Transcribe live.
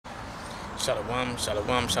Shalom,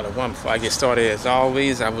 shalom, shalom. Before I get started, as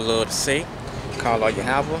always, I would love to say, call all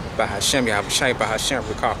Yahawah, bahasham, Yahawashi, bahasham,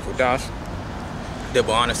 recall Kudash.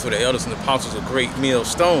 Double honors to the elders and apostles of great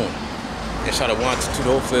millstone. And shalom to the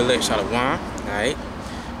hopefully elect, shalom. Alright.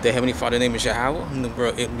 The Heavenly Father name is Yahawah, whom the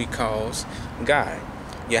world it calls God.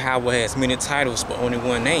 Yahawah has many titles, but only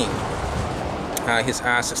one name. His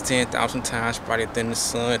eyes is 10,000 times brighter than the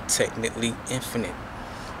sun, technically infinite.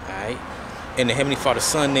 Alright. And the Heavenly Father's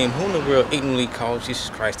Son name, whom the world ignorantly calls Jesus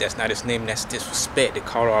Christ. That's not his name, that's disrespect. They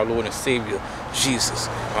call our Lord and Savior Jesus,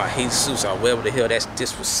 or Jesus, or whatever the hell, that's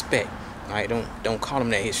disrespect. Alright, don't call him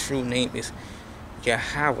that. His true name is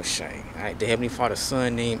Yahawashi. Alright, the Heavenly Father's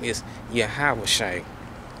Son name is Yahawashi.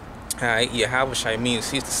 Alright, Yahawashi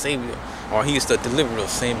means he's the Savior, or he is the deliverer,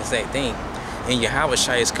 same exact thing. And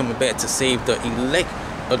Yahawashi is coming back to save the elect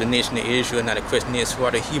of the nation of Israel. Now the question is, who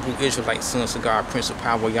are the Hebrew Israelite sons of God, Prince of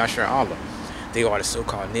Power, Yahawah? They are the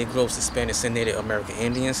so-called Negroes, Hispanics, and Native American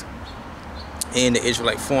Indians, and the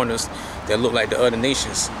Israelite foreigners that look like the other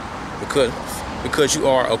nations. Because you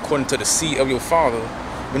are according to the seed of your father,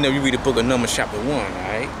 whenever you read the book of Numbers chapter 1,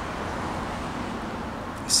 alright?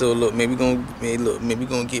 So look, maybe we're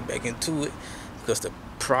gonna get back into it, because the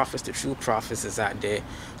prophets, the true prophets is out there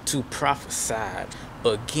to prophesy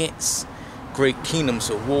against great kingdoms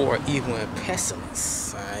of war, evil, and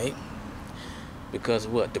pestilence, alright? Because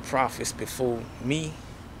what? The prophets before me,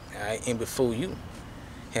 alright, and before you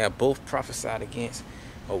have both prophesied against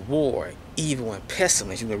a war, evil, and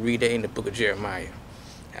pestilence. You can read that in the book of Jeremiah,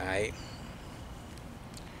 alright?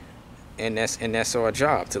 And that's our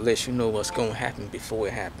job, to let you know what's going to happen before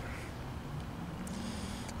it happens.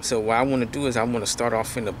 So what I want to do is I want to start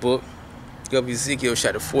off in the book of Ezekiel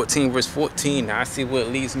chapter 14 verse 14. Now I see what it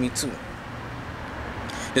leads me to.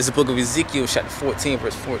 There's the book of Ezekiel chapter 14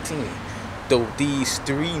 verse 14. Though these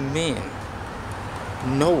three men,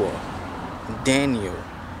 Noah, Daniel,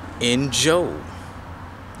 and Job,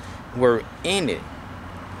 were in it,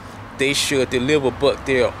 they should deliver but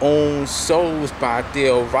their own souls by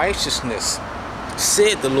their righteousness,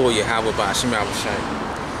 said the Lord Yahawah bahasham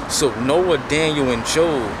Yahawashi. So Noah, Daniel, and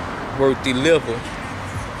Job were delivered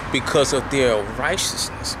because of their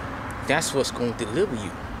righteousness. That's what's going to deliver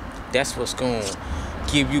you. That's what's going to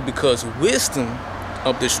give you, because wisdom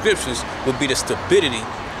of the scriptures will be the stability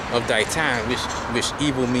of thy time, which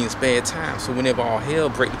evil means bad time. So whenever all hell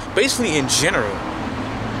breaks, basically in general,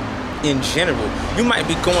 you might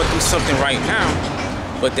be going through something right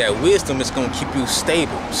now, but that wisdom is going to keep you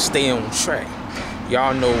stable, stay on track.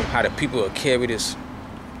 Y'all know how the people will carry this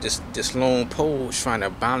long pole, trying to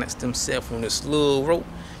balance themselves on this little rope,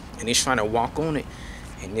 and they're trying to walk on it,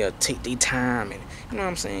 and they'll take their time, and you know what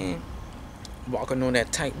I'm saying, walking on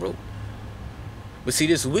that tight rope. But see,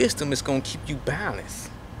 this wisdom is going to keep you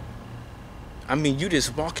balanced. I mean, you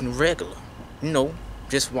just walking regular,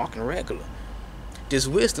 just walking regular. This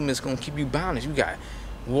wisdom is going to keep you balanced. You got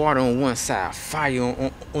water on one side, fire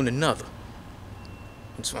on another.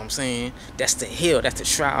 That's what I'm saying. That's the hell. That's the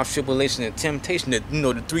trials, tribulation, and temptation.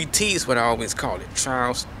 The 3 T's, what I always call it.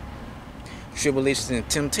 Trials, tribulations, and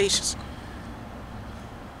temptations.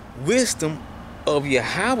 Wisdom of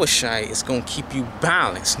Yahawashi is going to keep you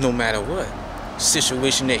balanced no matter what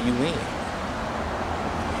situation that you in.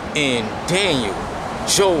 And Daniel,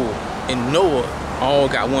 Job, and Noah all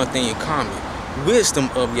got one thing in common. Wisdom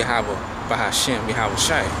of Yahawah bahasham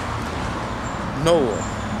Yahawashi.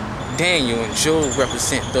 Noah, Daniel, and Job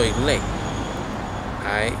represent the elect.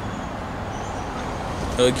 Alright?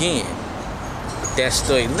 Again, that's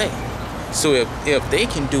the elect. So if they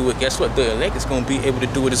can do it, guess what? The elect is going to be able to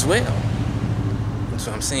do it as well. That's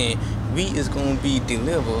what I'm saying. We is going to be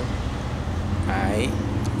delivered, alright,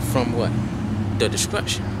 from what? The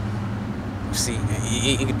destruction. See,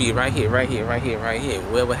 it could be right here.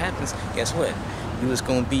 Whatever happens, guess what? You is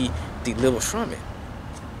going to be delivered from it.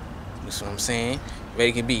 That's what I'm saying. But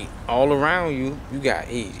it can be all around you. You got,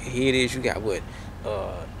 here it is, you got what?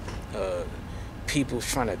 People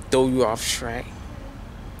trying to throw you off track.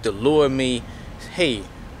 The Lord may,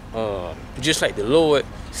 just like the Lord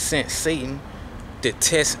sent Satan to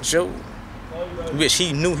test Job, which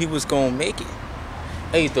he knew he was going to make it.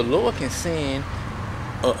 Hey, the Lord can send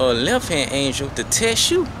a left-hand angel to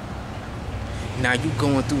test you. Now you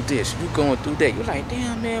going through this, you going through that. You're like,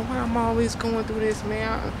 damn, man, why am I always going through this,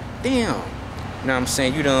 man? Damn. You know what I'm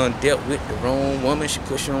saying? You done dealt with the wrong woman. She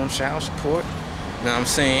pushed you on child support. You know what I'm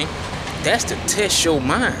saying? That's to test your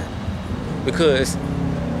mind. Because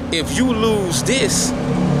if you lose this,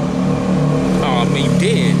 oh, man, you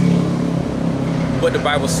dead. What the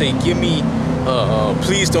Bible say, give me,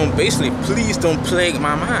 please don't plague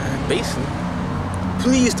my mind, basically.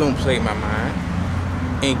 Please don't plague my mind.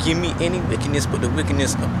 and give me any wickedness but the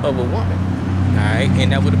wickedness of a woman. Alright,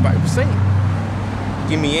 and that's what the Bible says.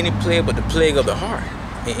 Give me any plague but the plague of the heart.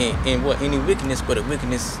 And what? Any wickedness but the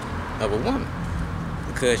wickedness of a woman.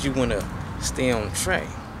 Because you want to stay on track.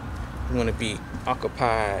 You want to be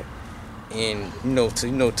occupied and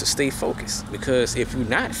to stay focused. Because if you're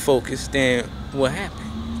not focused, then what happened?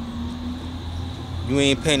 You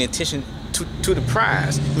ain't paying attention to the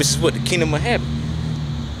prize, which is what the kingdom of heaven.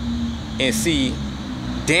 And see,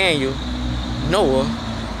 Daniel, Noah,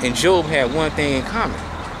 and Job had one thing in common.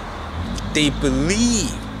 They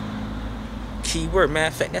believe. Key word, matter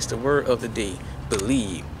of fact, that's the word of the day.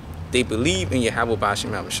 Believe. They believe in Yahawah,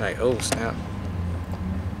 bahasham, Yahawashi. Oh, snap.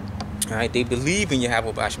 Alright, they believe in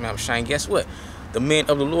Yahawah, bahasham, Yahawashi. And guess what? The men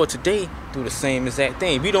of the Lord today do the same exact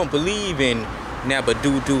thing. We don't believe in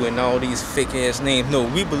Nabadudu and all these fake ass names. No,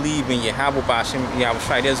 we believe in Yahawah, bahasham,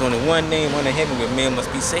 Yahawashi. There's only one name under heaven where men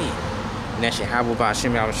must be saved. And that's Yahawah,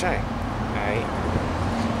 bahasham, Yahawashi.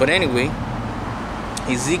 Alright. But anyway,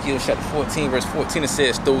 Ezekiel chapter 14 verse 14, it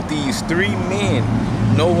says, though these three men,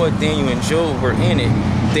 Noah, Daniel, and Job, were in it,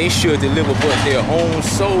 they should deliver but their own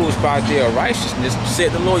souls by their righteousness,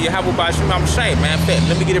 said the Lord Yahawah, bahasham, Yahawashi. Matter of fact,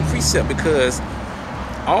 let me get a precept, because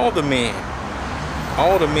all the men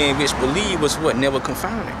which believe was what? Never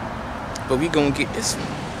confounded. But we gonna get this one.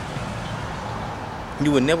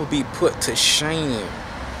 You will never be put to shame.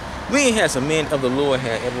 When has a man of the Lord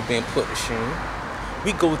had ever been put to shame?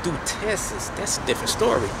 We go through tests. That's a different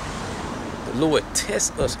story. The Lord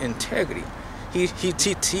tests us integrity. He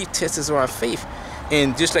tests our faith.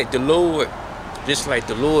 And just like the Lord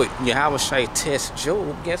Yahawashi tests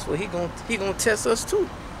Job, guess what? He gonna test us too.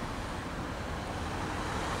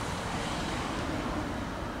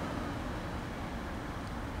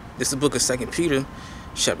 This is the book of 2 Peter,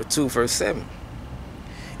 chapter 2, verse 7.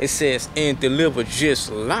 It says, and deliver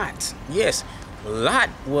just Lot. Yes, Lot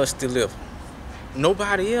was delivered.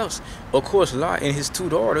 Nobody else. Of course, Lot and his two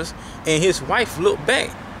daughters and his wife looked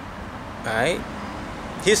back. Alright?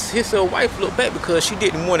 His wife looked back because she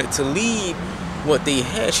didn't want it to leave what they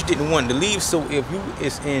had. She didn't want it to leave. So if you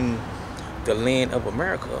is in the land of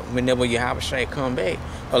America, whenever Yahawashi come back,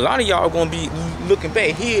 a lot of y'all are going to be looking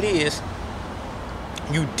back. Here it is.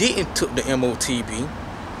 You didn't took the MOTB.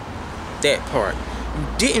 That part. You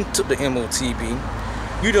didn't took the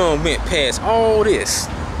MOTB. You done went past all this.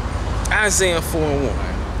 Isaiah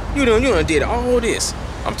 4:1. You done did all this.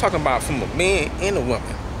 I'm talking about from a man and a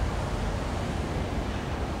woman.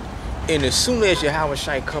 And as soon as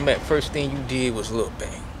Yahawashi come back, first thing you did was look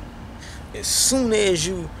back. As soon as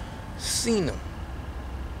you seen him,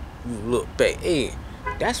 you look back. Hey,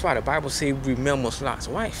 that's why the Bible says remember Lot's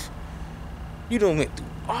wife. You done went through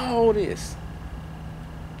all this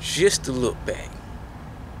just to look back.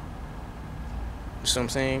 You see what I'm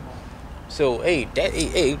saying? So, hey,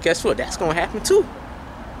 guess what? That's going to happen too.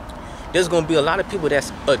 There's going to be a lot of people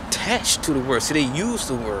that's attached to the world. So they use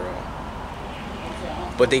the world.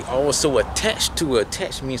 But they also attached to it.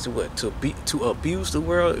 Attached means to what? To abuse the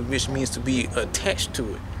world, which means to be attached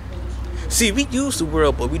to it. See, we use the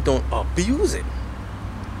world, but we don't abuse it.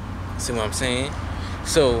 See what I'm saying?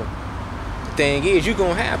 So, the thing is, you're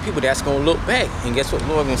going to have people that's going to look back. And guess what? The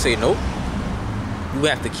Lord going to say, nope. You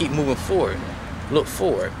have to keep moving forward. Look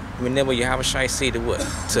forward. Whenever Yahawashi say to what?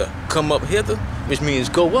 To come up hither, which means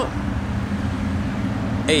go up.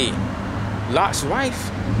 Hey, Lot's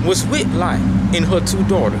wife was with Lot and her two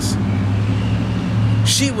daughters.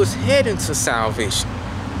 She was heading to salvation,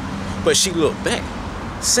 but she looked back.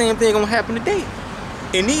 Same thing gonna happen today.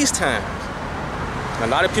 In these times, a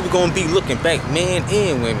lot of people gonna be looking back, men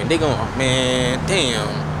and women. They gonna, oh, man, damn.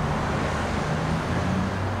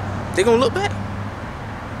 They gonna look back.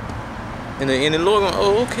 And the Lord going,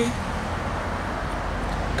 oh, okay.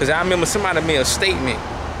 Because I remember somebody made a statement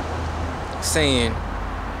saying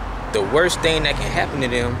the worst thing that can happen to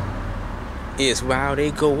them is while they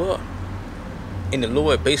go up. And the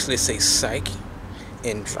Lord basically say, psych,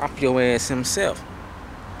 and drop your ass himself.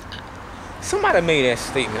 Somebody made that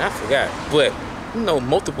statement, I forgot. But,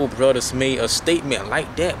 multiple brothers made a statement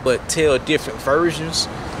like that, but tell different versions.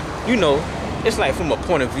 It's like from a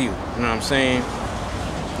point of view. You know what I'm saying?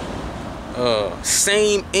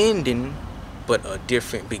 Same ending, but a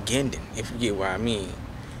different beginning, if you get what I mean.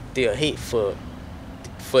 They'll hate for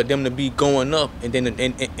them to be going up, and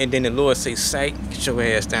then the Lord say, psych, get your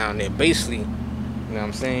ass down there. Basically, you know what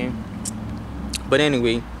I'm saying? But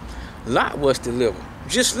anyway, Lot was delivered.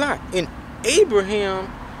 Just Lot. And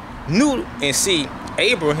Abraham knew, and see,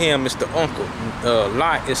 Abraham is the uncle.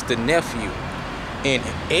 Lot is the nephew. And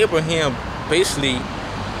Abraham basically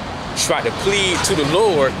tried to plead to the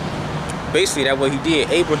Lord basically that's what he did.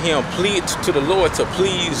 Abraham pleaded to the Lord to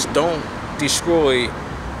please don't destroy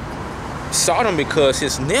Sodom because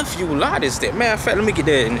his nephew Lot is there. Matter of fact, let me get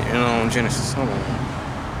that in Genesis. Hold on.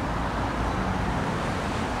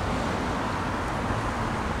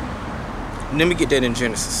 Let me get that in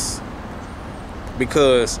Genesis.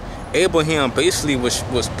 Because Abraham basically was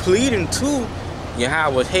pleading to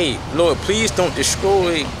Yahawah, hey, Lord, please don't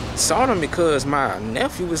destroy Sodom because my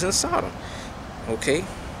nephew was in Sodom. Okay.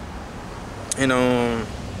 And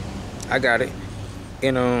I got it.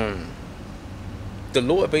 And the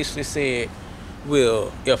Lord basically said,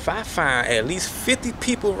 well, if I find at least 50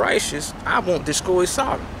 people righteous, I won't destroy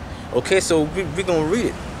Sodom. Okay, so we're gonna read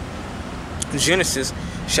it. Genesis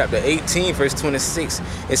chapter 18 verse 26,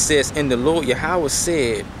 it says, and the Lord Yahawah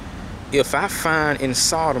said, if I find in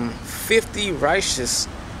Sodom 50 righteous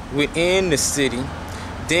within the city,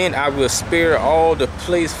 then I will spare all the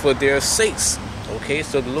place for their sakes. Okay,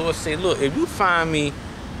 so the Lord said, look, if you find me,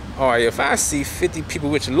 or if I see 50 people,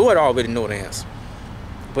 which the Lord already know the answer,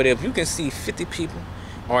 but if you can see 50 people,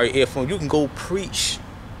 or if you can go preach,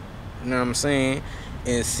 you know what I'm saying,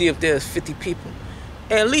 and see if there's 50 people,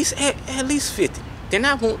 at least 50, then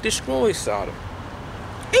I won't destroy Sodom.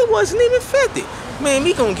 It wasn't even 50. Man,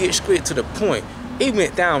 we gonna get straight to the point. It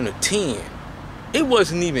went down to 10. It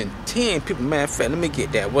wasn't even 10 people. Matter of fact, let me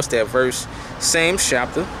get that. What's that verse? Same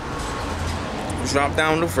chapter. Drop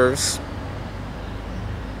down the verse.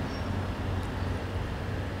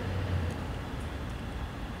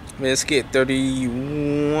 Let's get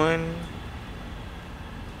 31.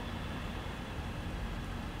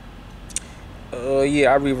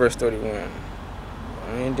 Yeah, I read verse 31.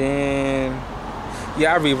 And then,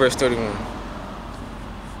 yeah, I read verse 31.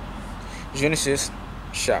 Genesis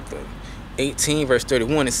chapter 18 verse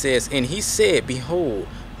 31, it says, and he said, behold,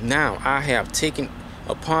 now I have taken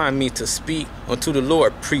upon me to speak unto the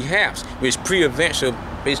Lord, perhaps, which pre-eventual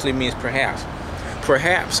basically means perhaps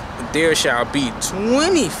there shall be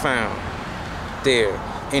 20 found there.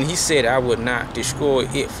 And he said, I would not destroy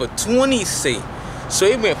it for 20's sake. So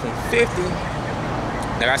it went from 50,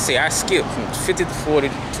 like I say, I skipped from 50 to 40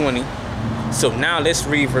 to 20. So now let's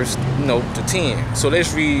read verse, to 10. So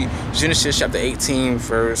let's read Genesis chapter 18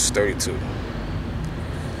 verse 32.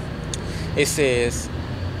 It says,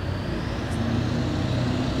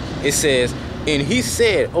 and he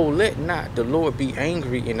said, oh, let not the Lord be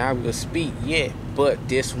angry, and I will speak yet but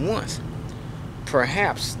this once.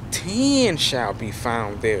 Perhaps 10 shall be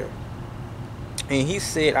found there. And he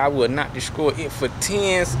said, I will not destroy it for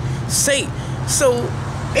 10's sake. So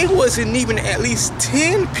it wasn't even at least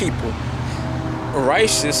 10 people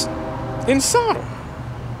righteous in Sodom.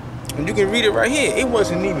 And you can read it right here. It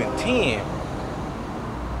wasn't even 10.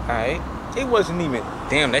 Alright? It wasn't even,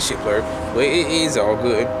 damn, that shit blurred. But it is all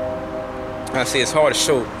good. I say it's hard to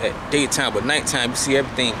show at daytime, but nighttime you see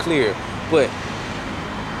everything clear. But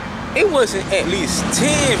it wasn't at least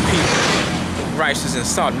 10 people righteous in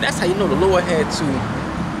Sodom. That's how you know the Lord had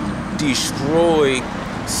to destroy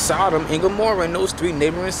Sodom and Gomorrah and those 3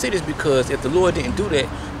 neighboring cities, because if the Lord didn't do that,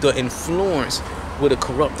 the influence would have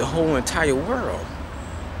corrupted the whole entire world.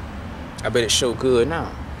 I bet it showed good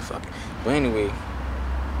now. Fuck it. But anyway,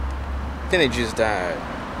 then it just died.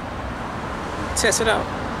 Test it out.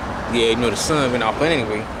 Yeah, the sun went off. But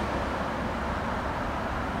anyway,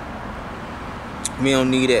 we don't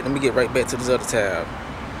need that. Let me get right back to this other tab.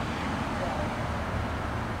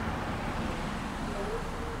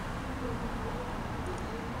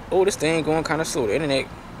 Oh, this thing going kind of slow. The internet.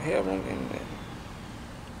 Hell, wrong internet.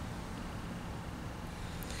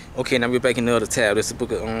 Okay, now we're back in the other tab. This is the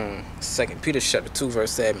book of 2 Peter chapter 2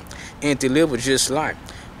 verse 7. And deliver just Lot,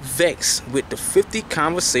 vexed with the 50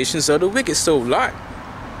 conversations of the wicked. So Lot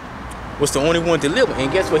was the only one delivered,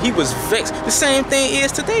 and guess what? He was vexed. The same thing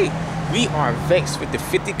is today. We are vexed with the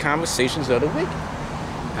 50 conversations of the wicked.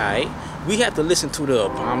 Alright? We have to listen to the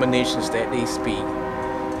abominations that they speak.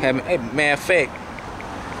 Matter of fact,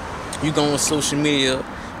 you go on social media,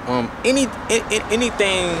 anything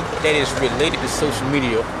that is related to social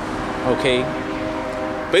media, okay,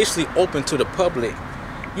 basically open to the public,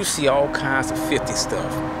 you see all kinds of 50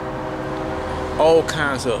 stuff. All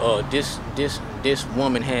kinds of this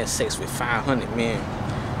woman had sex with 500 men.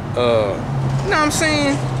 You know what I'm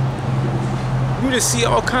saying? You just see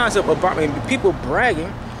all kinds of people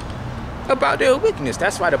bragging about their wickedness.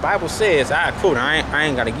 That's why the Bible says, I quote, I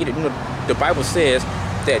ain't gotta get it. The Bible says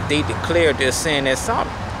that they declared their sin as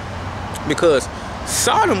Sodom. Because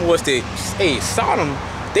Sodom was Sodom,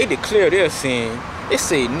 they declared their sin. They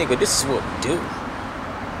say, nigga, this is what we do.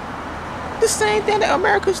 The same thing that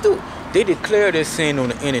Americans do. They declare their sin on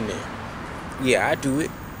the internet. Yeah, I do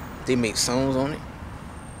it. They make songs on it.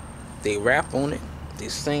 They rap on it. They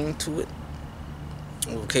sing to it.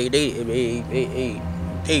 Okay, they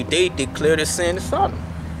declare the sin to Sodom.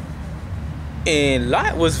 And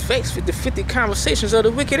Lot was vexed with the 50 conversations of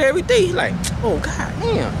the wicked every day. He like, oh god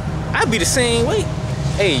damn, I'd be the same way.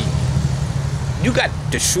 Hey, you got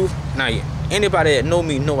the truth. Now, anybody that know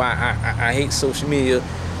me know I hate social media,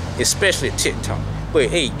 especially TikTok. But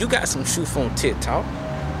hey, you got some truth on TikTok,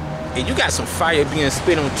 and you got some fire being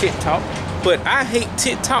spit on TikTok. But I hate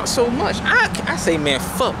TikTok so much. I say, man,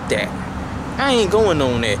 fuck that. I ain't going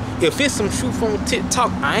on that. If it's some truth on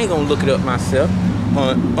TikTok, I ain't gonna look it up myself.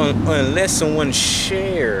 Unless someone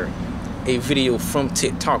share a video from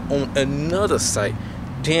TikTok on another site,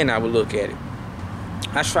 then I would look at it.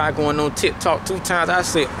 I tried going on TikTok 2 times. I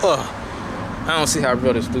said, I don't see how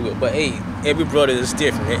brothers do it. But hey, every brother is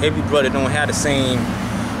different. Every brother don't have the same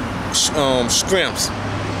scrimps.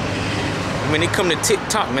 When it come to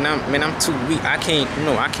TikTok, man, I'm too weak. I can't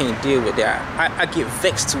deal with that. I get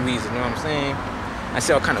vexed too easy. You know what I'm saying? I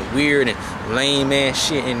see all kind of weird and lame ass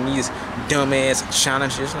shit and these dumb ass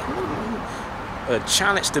challenges. A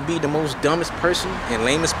challenge to be the most dumbest person and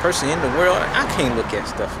lamest person in the world. I can't look at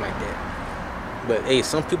stuff like that. But hey,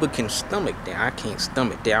 some people can stomach that. I can't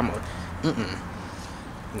stomach that. Nah,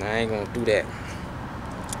 I ain't gonna do that.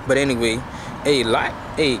 But anyway, hey,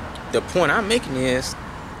 the point I'm making is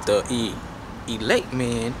the elect,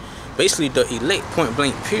 man. Basically, the elect, point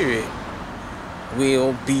blank period,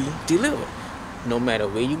 will be delivered. No matter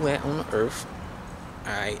where you at on the earth,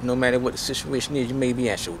 alright, no matter what the situation is, you may be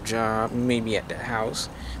at your job, you may be at the house.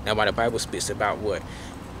 Now, why the Bible speaks about what?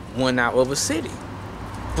 1 hour of a city.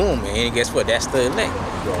 Boom, man, and guess what? That's the elect.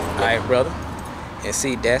 Alright, brother. And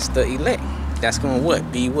see, that's the elect. That's gonna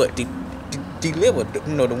what? Be what? Delivered.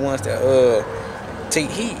 You know, the ones that take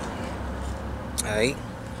heed. Alright.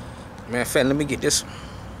 Matter of fact, let me get this one.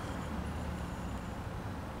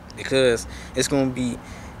 Because it's gonna be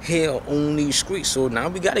hell on these streets. So now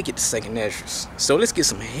we gotta get the second Esdras. So let's get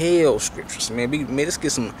some hell scriptures, man. Let's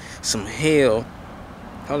get some hell.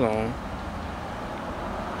 Hold on.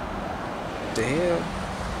 The hell?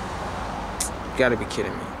 You gotta be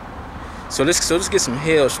kidding me. So let's get some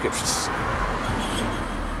hell scriptures.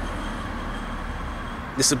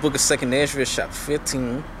 This is the book of 2nd Ezra, chapter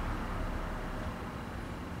 15.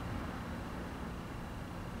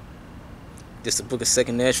 This is the book of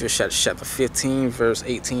 2nd Ezra, chapter 15, verse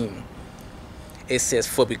 18. It says,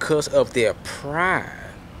 for because of their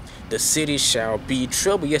pride, the city shall be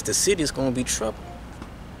troubled. Yes, the city is going to be troubled.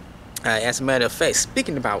 As a matter of fact,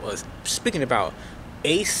 speaking about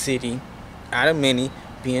a city out of many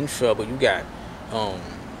being troubled, you got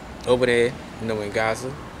over there, you know, in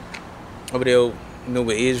Gaza, over there, you know,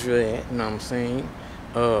 where Israel at, you know what I'm saying?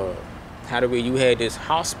 How the way you had this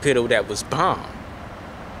hospital that was bombed.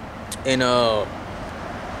 And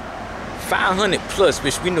 500 plus,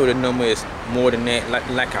 which we know the number is more than that.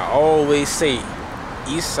 Like I always say,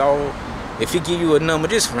 Esau, if he give you a number,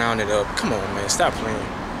 just round it up. Come on, man, stop playing.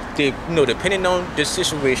 Depending on the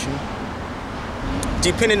situation,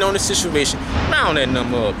 round that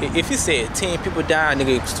number up. If he said 10 people died,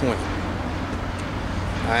 nigga, it was 20.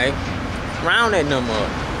 Alright, round that number up.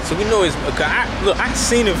 So we know it's. Look, I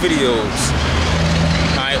seen the videos.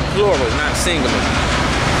 Alright, plural, not singular.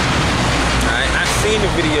 Seen the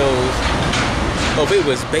videos of it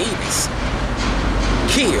was babies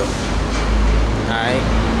killed. Alright,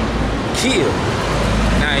 killed.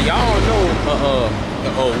 Now y'all know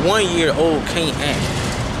a 1-year-old can't act.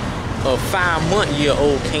 A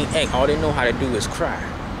 5-month-year-old can't act. All they know how to do is cry.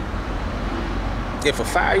 If a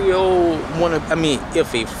 5-year-old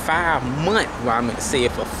if a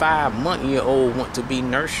 5-month-year-old want to be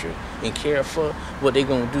nurtured and cared for, what they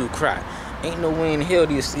gonna do? Cry. Ain't no way in hell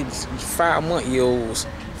these 5-month-year-olds,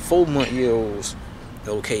 4-month-year-olds,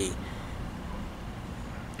 okay,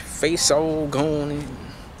 face all gone.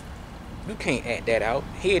 You can't act that out.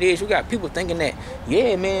 Here it is. You got people thinking that,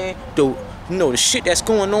 yeah, man, the shit that's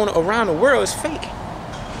going on around the world is fake.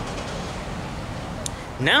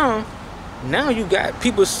 Now you got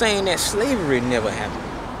people saying that slavery never happened.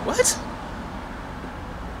 What?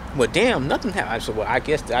 Well, damn, nothing happened. So, well, I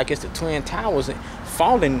guess the Twin Towers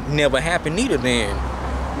falling never happened either. Then, you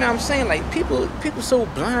know what I'm saying? Like people so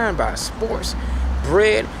blind by sports,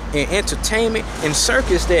 bread, and entertainment and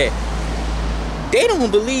circus that they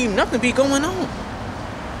don't believe nothing be going on.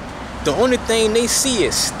 The only thing they see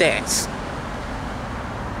is stats.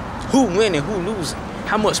 Who winning, who losing,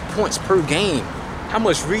 how much points per game, how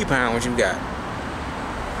much rebounds you got.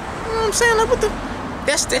 You know what I'm saying? Like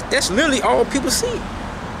that's literally all people see.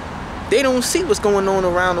 They don't see what's going on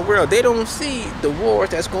around the world. They don't see the wars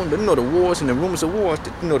that's going, the wars and the rumors of wars,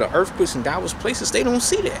 the earthquakes in diverse places. They don't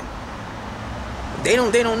see that. They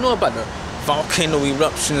don't know about the volcano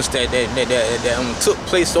eruptions that took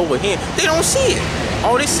place over here. They don't see it.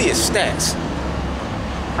 All they see is stats,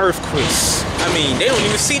 earthquakes. I mean, they don't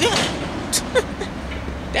even see that.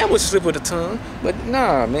 That would slip of the tongue. But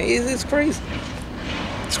nah, man, it's crazy.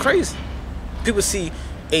 It's crazy. People see,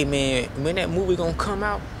 hey man, when that movie gonna come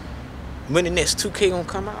out, when the next 2K gonna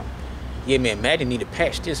come out. Yeah, man, Madden need to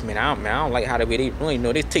patch this, man. I don't like how they run. You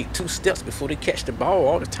know, they take 2 steps before they catch the ball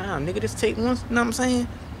all the time. Nigga, just take one. You know what I'm saying?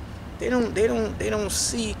 They don't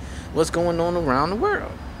see what's going on around the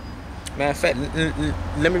world. Matter of fact,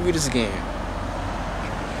 let me read this again.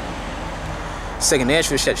 2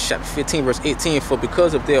 Ezra chapter 15 verse 18. For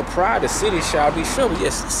because of their pride, the city shall be troubled.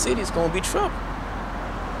 Yes, the city's gonna be troubled.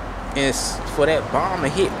 And for that bomb to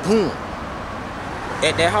hit, boom,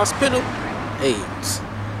 at that hospital, hey,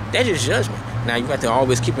 that's just judgment. Now you got to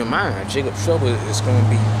always keep in mind, Jacob's trouble is gonna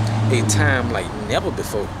be a time like never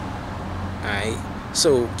before. Alright.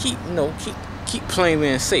 So keep playing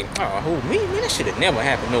and say, oh, who me? Man, that should have never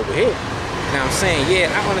happened over here. Now I'm saying, yeah,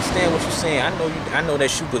 I understand what you're saying. I know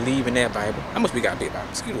that you believe in that Bible. I must be got big Bible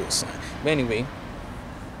mosquito or something. But anyway,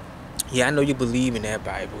 yeah, I know you believe in that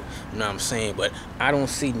Bible. You know what I'm saying? But I don't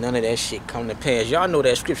see none of that shit come to pass. Y'all know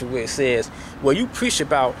that scripture where it says, "What you preach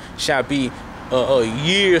about shall be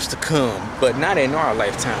years to come, but not in our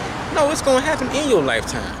lifetime." No, it's gonna happen in your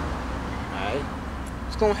lifetime. Alright?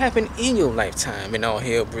 It's gonna happen in your lifetime, and all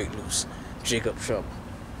hell break loose. Jacob trouble.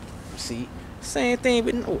 See? Same thing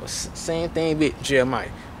with Noah. Same thing with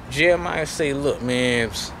Jeremiah. Jeremiah say, look,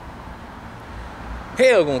 man,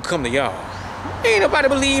 hell gonna come to y'all. Ain't nobody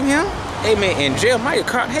believe him. Amen. And Jeremiah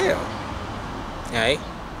caught hell. Alright?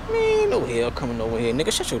 Man, no hell coming over here.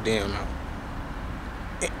 Nigga, shut your damn mouth.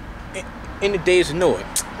 In the days of Noah,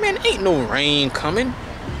 man, ain't no rain coming.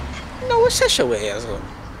 Noah, shut your ass up.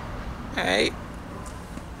 Alright?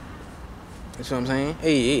 That's what I'm saying.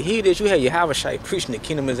 Hey, he that you had Yahawashi preaching the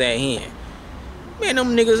kingdom is at hand. Man,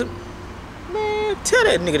 them niggas, man, tell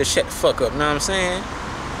that nigga to shut the fuck up, know what I'm saying?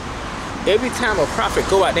 Every time a prophet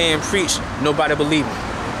go out there and preach, nobody believe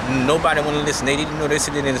him. Nobody want to listen. They didn't know they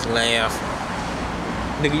sit there and just laugh.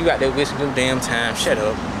 Nigga, you out there wasting your damn time. Shut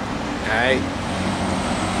up. Alright?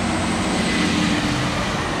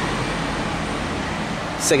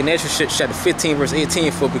 Second Ezra chapter 15 verse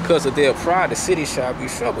 18. For because of their pride, the city shall be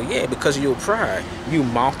troubled. Yeah, because of your pride, you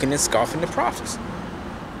mocking and scoffing the prophets.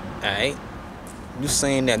 Alright? You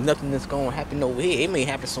saying that nothing is going to happen over here. It may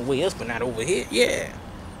happen somewhere else, but not over here. Yeah.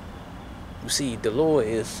 You see, the Lord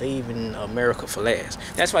is saving America for last.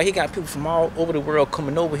 That's why he got people from all over the world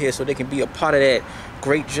coming over here so they can be a part of that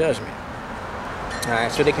great judgment.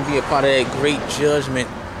 Alright, so they can be a part of that great judgment.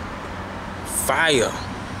 Fire.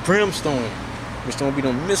 Brimstone. Which don't be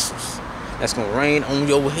no missiles. That's going to rain on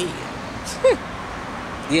your head.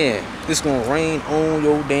 Yeah, it's going to rain on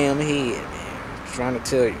your damn head, man. I'm trying to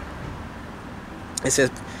tell you. It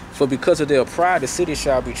says, for because of their pride, the city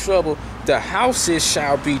shall be troubled. The houses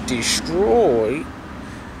shall be destroyed.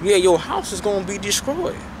 Yeah, your house is going to be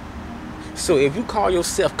destroyed. So if you call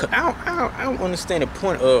yourself, I don't understand the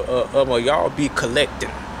point of y'all be collecting.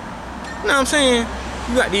 You know what I'm saying?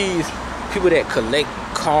 You got these people that collect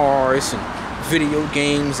cars and video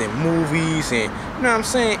games and movies and, you know what I'm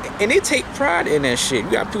saying? And they take pride in that shit.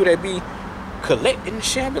 You got people that be collecting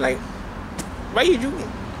shit. I be like, why you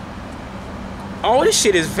doing? All this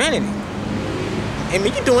shit is vanity. I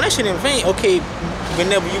mean, you doing that shit in vain. Okay,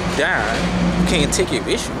 whenever you die, you can't take it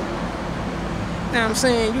with you. Now I'm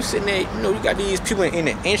saying, you sitting there, you know, you got these people in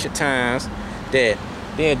the ancient times that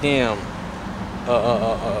they're damn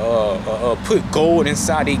put gold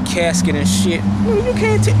inside their casket and shit. You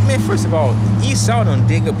can't take, man, first of all, Esau done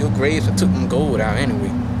dig up your graves and took them gold out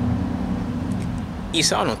anyway.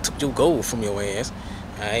 Esau done took your gold from your ass.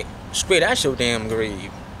 Alright? Straight out your damn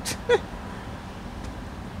grave.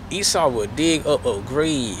 Esau would dig up a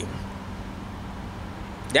grave.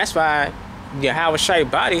 That's why Yahawashi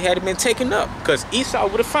body had been taken up, because Esau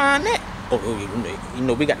would have found that. Oh, you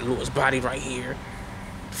know, we got the Lord's body right here.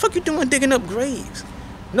 The fuck you doing digging up graves?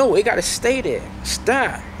 No, it gotta stay there.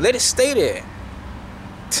 Stop. Let it stay there.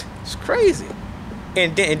 It's crazy.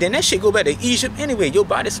 And then that shit go back to Egypt anyway. Your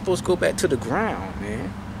body's supposed to go back to the ground,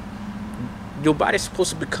 man. Your body's supposed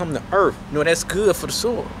to become the earth. You know, that's good for the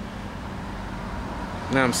soul.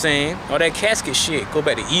 You know what I'm saying? All that casket shit, go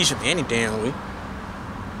back to Egypt any damn way.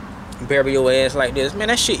 Bury your ass like this. Man,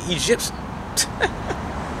 that shit Egyptian.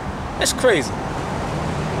 That's crazy.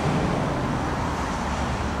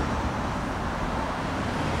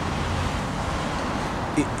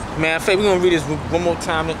 Matter of fact, we're going to read this one more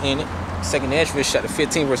time to end it. Second Ezra chapter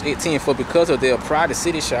 15 verse 18. For because of their pride the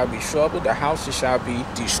city shall be troubled, the houses shall be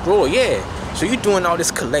destroyed. Yeah. So you doing all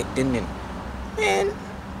this collecting and man,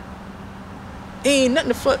 ain't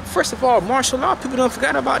nothing. First of all, martial law, people don't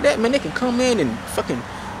forget about that, man. They can come in and fucking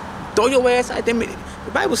throw your ass out there.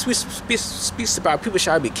 The Bible speaks about people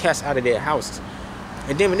shall be cast out of their houses.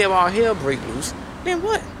 And then whenever all hell break loose, then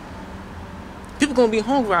what? People gonna be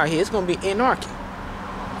hungry out here. It's gonna be anarchy.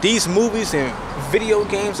 These movies and video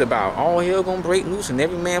games about all hell gonna break loose and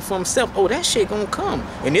every man for himself. Oh, that shit gonna come.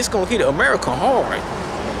 And it's gonna hit America hard.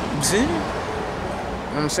 You see? You know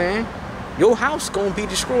what I'm saying? Your house gonna be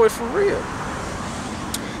destroyed for real.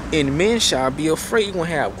 And men shall be afraid. You're gonna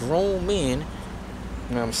have grown men,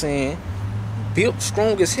 you know what I'm saying, built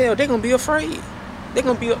strong as hell. They're gonna be afraid. They're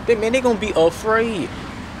gonna be, man, they're gonna be afraid.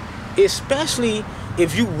 Especially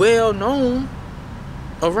if you well known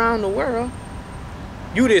around the world.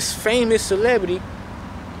 You this famous celebrity.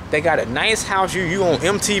 They got a nice house. You on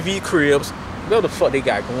MTV Cribs. What the fuck they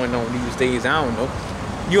got going on these days? I don't know.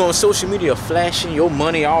 You on social media flashing your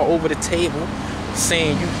money all over the table,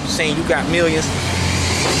 saying you got millions.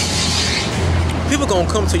 People gonna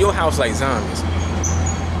come to your house like zombies,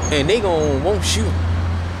 and they gonna want you.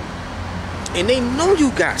 And they know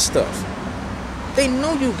you got stuff. They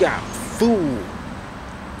know you got food.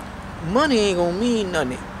 Money ain't gonna mean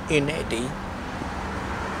nothing in that day.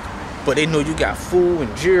 But they know you got food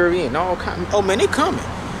and jewelry and all kind. Oh man, they coming.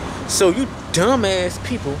 So you dumbass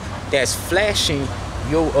people that's flashing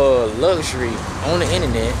your luxury on the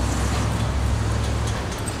internet,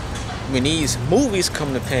 when these movies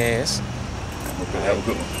come to pass, have a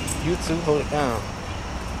good one. you too, hold it down.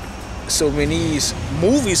 So when these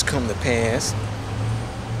movies come to pass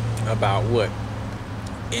about what?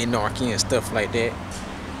 Anarchy and stuff like that,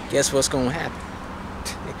 guess what's gonna happen?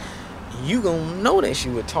 You gonna know that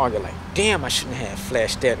you were target. Like, damn, I shouldn't have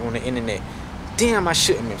flashed that on the internet. Damn, I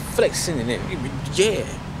shouldn't have been flexing in it. Yeah.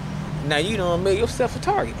 Now you done made yourself a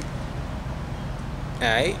target.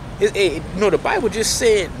 Alright? No, the Bible just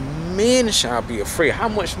said men shall be afraid. How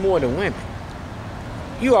much more than women?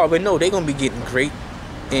 You already know they're gonna be getting raped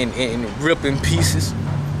and ripped in pieces.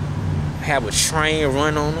 Have a train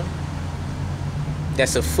run on them.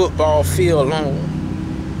 That's a football field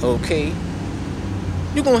long. Okay?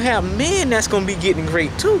 You're gonna have men that's gonna be getting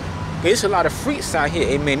raped too. There's a lot of freaks out here.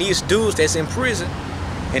 Hey man, these dudes that's in prison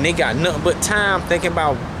and they got nothing but time thinking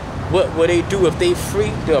about what will they do if they free,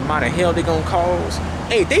 the amount of hell they gonna cause.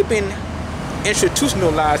 Hey, they've been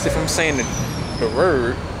institutionalized, if I'm saying the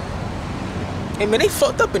word. Hey man, they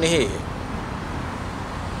fucked up in the head.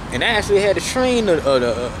 And I actually had to train a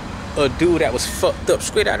dude that was fucked up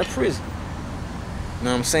straight out of prison. You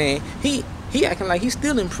know what I'm saying? He acting like he's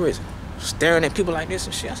still in prison, staring at people like this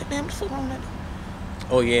and shit. I said, damn, what the fuck wrong with that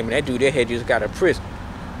dude? Oh yeah, man, that dude that had just got out of prison.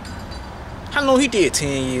 How long he did?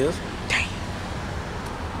 10 years. Damn.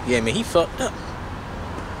 Yeah, man, he fucked up.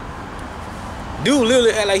 Dude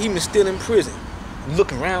literally act like he was still in prison,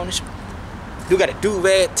 looking around and shit. Dude got a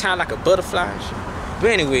do-rag tied like a butterfly and shit. But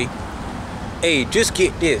anyway, hey, just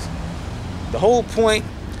get this. The whole point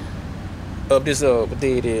of this, what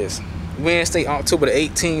day it is, Wednesday, October the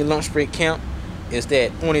 18th lunch break camp, is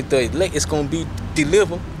that only the elect is going to be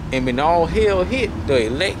delivered, and when all hell hit, the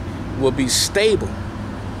elect will be stable,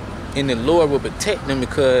 and the Lord will protect them,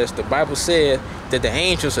 because the Bible says that the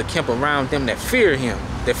angels are kept around them that fear him.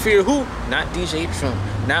 That fear who? Not DJ Trump,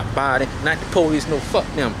 not Biden, not the police, no, fuck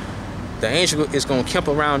them. The angel is going to camp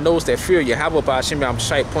around those that fear Yahawah, bahasham,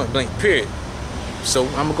 Yahawashi, point blank, period. So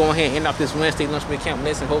I'm going to go ahead and end up this Wednesday lunch break camp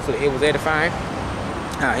lesson. Hopefully it was edifying.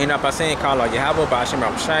 I end up by saying, call out Yahawah, bahasham,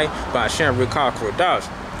 Yahawashi, bahasham, recall Kudash.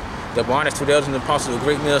 The honest to the elders and the apostles of the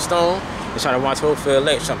great millstone. Let's try to watch hope for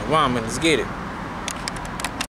elect. Shalom, and let's get it.